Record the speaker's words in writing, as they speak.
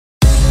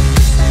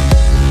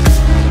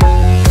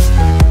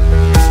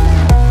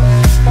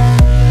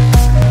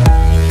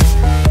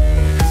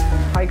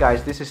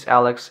guys, this is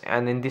Alex,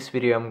 and in this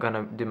video I'm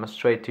gonna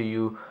demonstrate to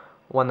you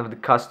one of the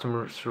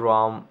customer's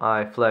ROM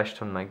I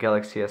flashed on my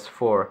Galaxy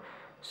S4.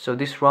 So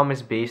this ROM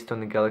is based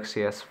on the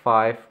Galaxy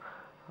S5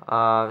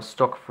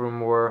 stock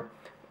firmware,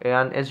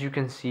 and as you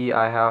can see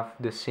I have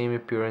the same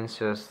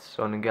appearances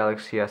on the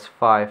Galaxy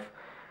S5,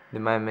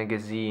 my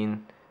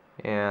magazine,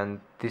 and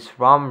this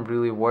ROM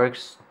really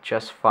works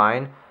just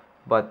fine,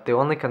 but the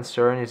only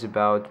concern is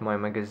about my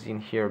magazine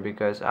here,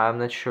 because I'm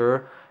not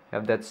sure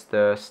if that's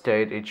the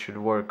state it should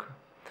work.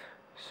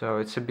 So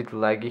it's a bit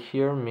laggy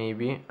here,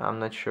 maybe, I'm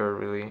not sure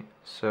really,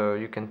 so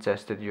you can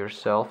test it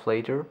yourself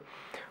later.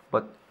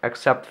 But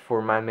except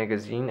for my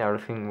magazine,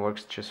 everything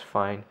works just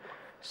fine.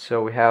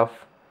 So we have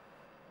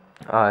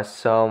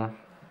some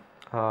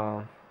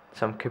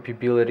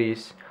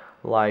capabilities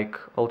like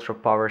ultra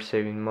power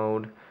saving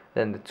mode.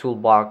 Then the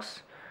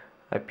toolbox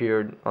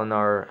appeared on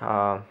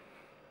our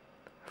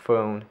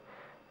phone,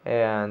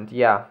 and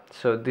yeah,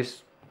 so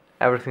this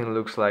everything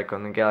looks like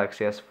on the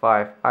Galaxy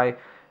S5. I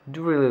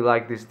do really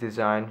like this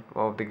design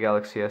of the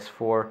Galaxy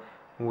S4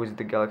 with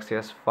the Galaxy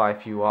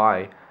S5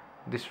 UI.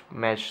 This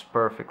matches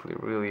perfectly,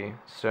 really.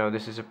 So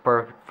this is a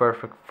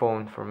perfect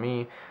phone for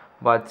me.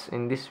 But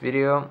in this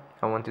video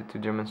I wanted to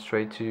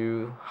demonstrate to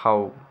you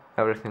how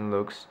everything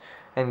looks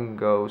and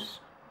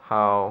goes,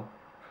 how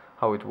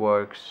it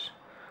works.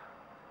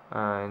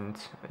 And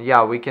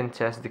yeah, we can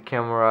test the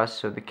camera.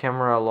 So the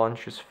camera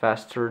launches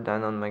faster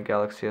than on my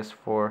Galaxy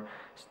S4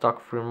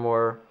 stock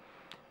firmware,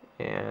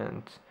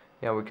 and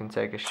yeah, we can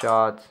take a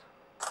shot.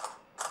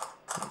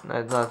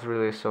 It's not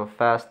really so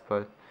fast,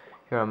 but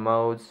here are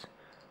modes,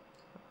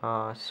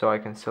 so I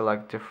can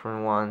select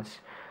different ones.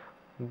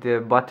 The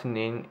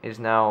buttoning is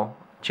now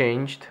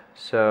changed,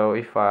 so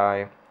if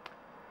I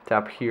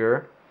tap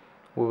here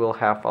we will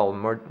have all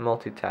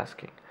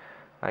multitasking.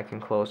 I can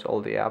close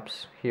all the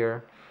apps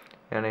here,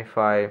 and if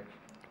I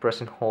press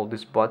and hold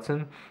this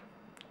button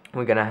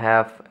we're gonna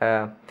have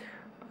a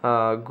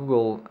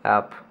Google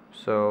app.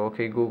 So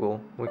okay Google,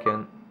 we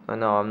can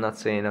no, I'm not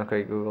saying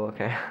okay Google,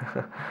 okay.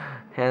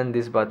 And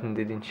this button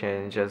didn't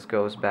change, it just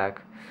goes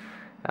back.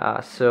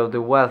 So the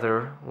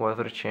weather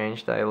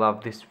changed. I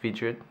love this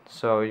widget.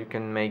 So you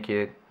can make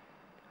it,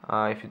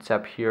 if you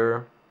tap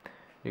here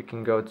you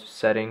can go to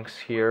settings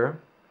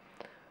here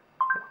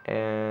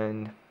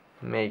and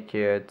make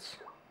it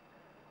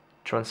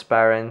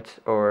transparent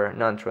or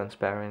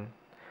non-transparent,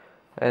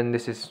 and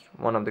this is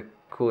one of the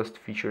coolest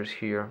features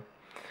here.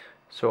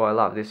 So I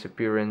love this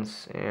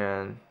appearance,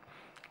 and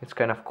it's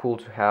kind of cool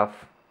to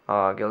have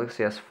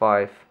Galaxy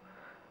S5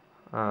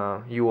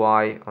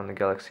 UI on the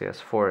Galaxy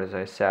S4, as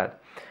I said.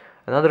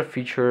 Another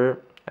feature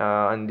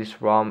on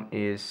this ROM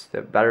is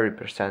the battery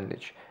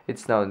percentage.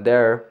 It's now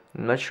there.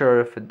 I'm not sure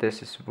if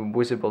this is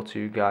visible to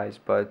you guys,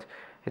 but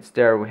it's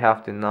there. We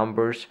have the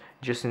numbers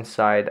just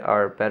inside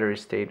our battery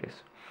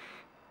status.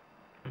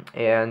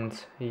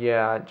 And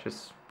yeah, I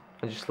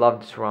just love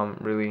this ROM,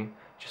 really.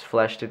 Just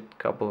flashed it a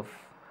couple of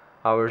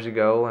hours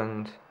ago,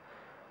 and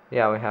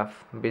yeah, we have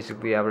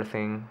basically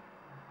everything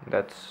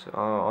that's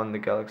on the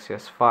Galaxy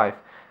S5,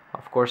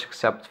 of course,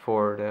 except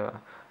for the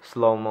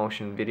slow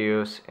motion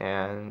videos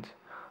and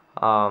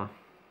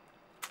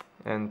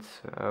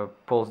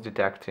pulse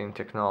detecting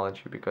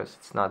technology, because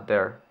it's not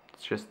there.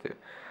 It's just the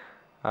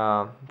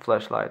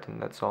flashlight,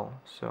 and that's all.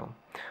 So,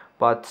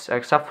 but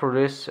except for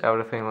this,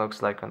 everything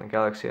looks like on the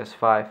Galaxy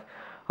S5.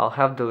 I'll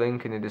have the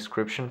link in the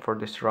description for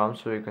this ROM,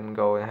 so you can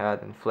go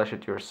ahead and flash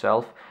it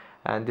yourself.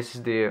 And this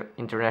is the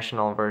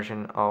international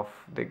version of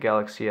the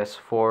Galaxy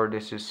S4.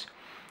 This is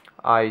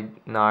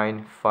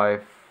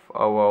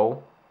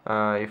i9500,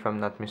 if I'm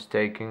not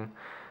mistaken,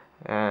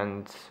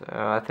 and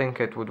I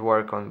think it would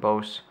work on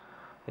both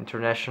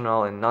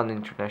international and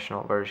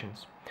non-international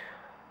versions.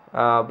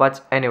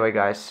 But anyway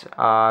guys,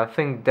 I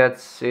think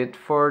that's it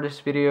for this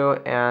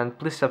video, and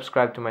please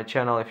subscribe to my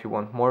channel if you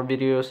want more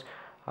videos,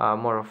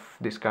 more of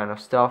this kind of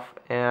stuff,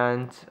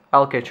 and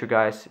I'll catch you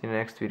guys in the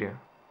next video.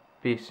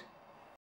 Peace.